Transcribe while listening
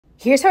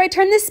Here's how I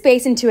turned this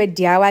space into a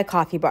DIY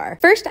coffee bar.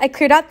 First, I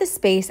cleared out the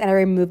space and I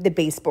removed the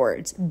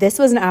baseboards. This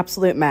was an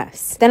absolute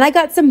mess. Then I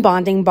got some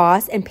Bonding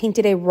Boss and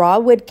painted a raw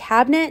wood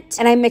cabinet,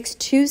 and I mixed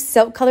 2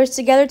 silk colors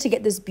together to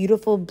get this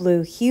beautiful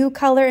blue hue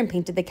color and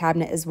painted the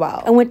cabinet as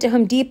well. I went to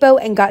Home Depot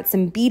and got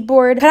some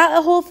beadboard, cut out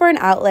a hole for an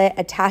outlet,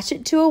 attached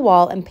it to a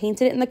wall, and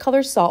painted it in the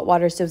color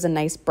Saltwater so it was a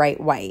nice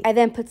bright white. I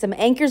then put some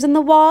anchors in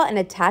the wall and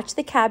attached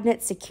the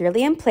cabinet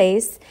securely in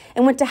place,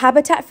 and went to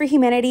Habitat for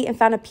Humanity and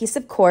found a piece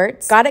of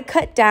quartz, got it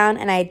cut down,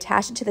 and I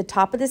attached it to the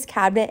top of this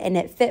cabinet and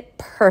it fit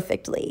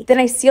perfectly. Then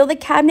I sealed the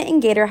cabinet in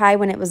Gator High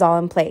when it was all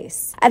in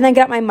place. And then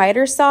got my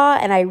miter saw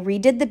and I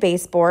redid the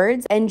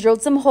baseboards and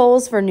drilled some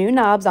holes for new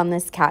knobs on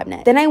this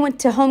cabinet. Then I went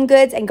to Home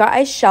Goods and got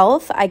a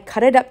shelf. I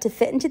cut it up to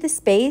fit into the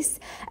space,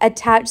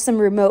 attached some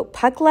remote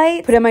puck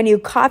lights, put in my new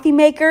coffee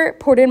maker,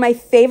 poured in my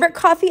favorite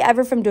coffee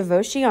ever from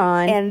Devotion,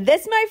 and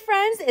this, my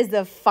friends, is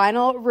the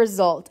final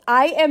result.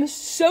 I am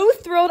so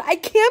thrilled. I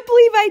can't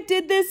believe I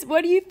did this.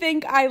 What do you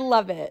think? I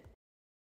love it.